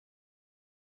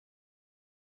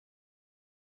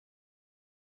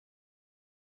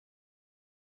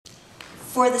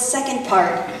for the second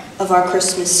part of our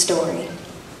Christmas story.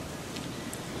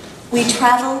 We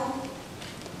travel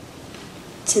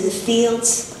to the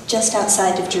fields just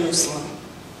outside of Jerusalem.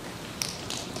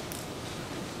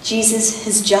 Jesus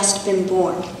has just been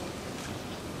born.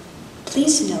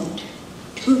 Please note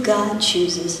who God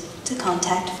chooses to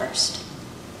contact first.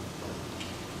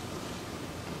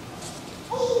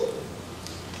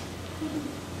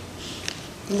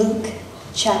 Luke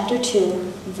chapter 2,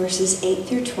 verses 8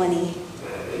 through 20,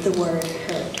 the word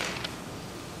heard.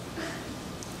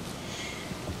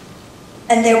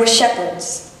 And there were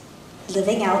shepherds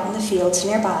living out in the fields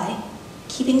nearby,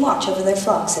 keeping watch over their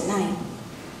flocks at night.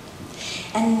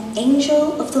 And an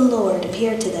angel of the Lord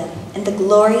appeared to them, and the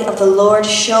glory of the Lord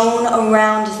shone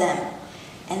around them,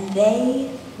 and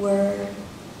they were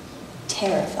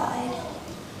terrified.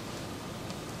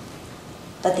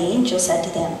 But the angel said to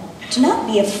them, "Do not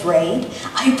be afraid.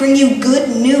 I bring you good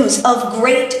news of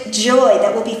great joy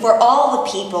that will be for all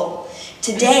the people.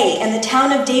 Today, in the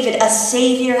town of David, a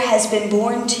Savior has been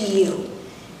born to you.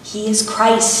 He is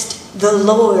Christ, the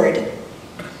Lord.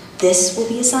 This will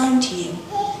be a sign to you.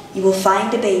 You will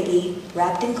find a baby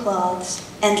wrapped in cloths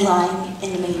and lying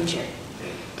in a manger."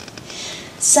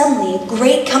 Suddenly, a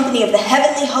great company of the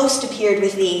heavenly host appeared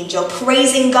with the angel,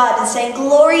 praising God and saying,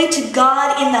 "Glory to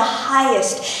God in the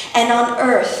highest, and on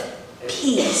earth,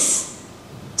 peace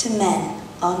to men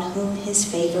on whom his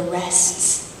favor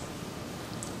rests."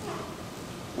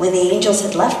 When the angels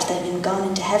had left them and gone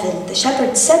into heaven, the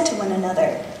shepherds said to one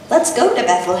another, "Let's go to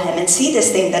Bethlehem and see this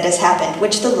thing that has happened,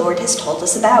 which the Lord has told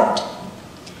us about."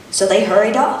 So they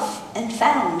hurried off and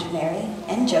found Mary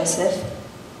and Joseph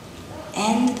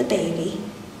and the baby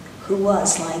who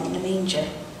was lying in a manger.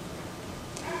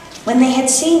 When they had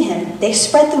seen him, they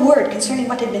spread the word concerning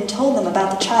what had been told them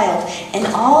about the child, and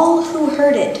all who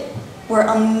heard it were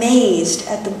amazed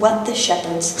at what the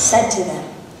shepherds said to them.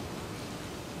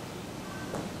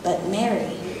 But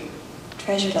Mary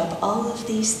treasured up all of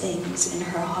these things in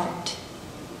her heart.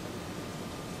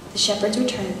 The shepherds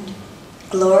returned,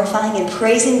 glorifying and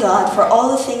praising God for all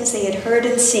the things they had heard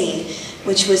and seen,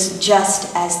 which was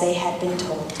just as they had been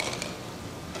told.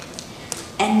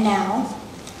 And now,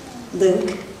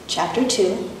 Luke chapter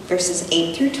 2, verses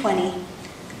 8 through 20,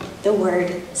 the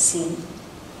word seen.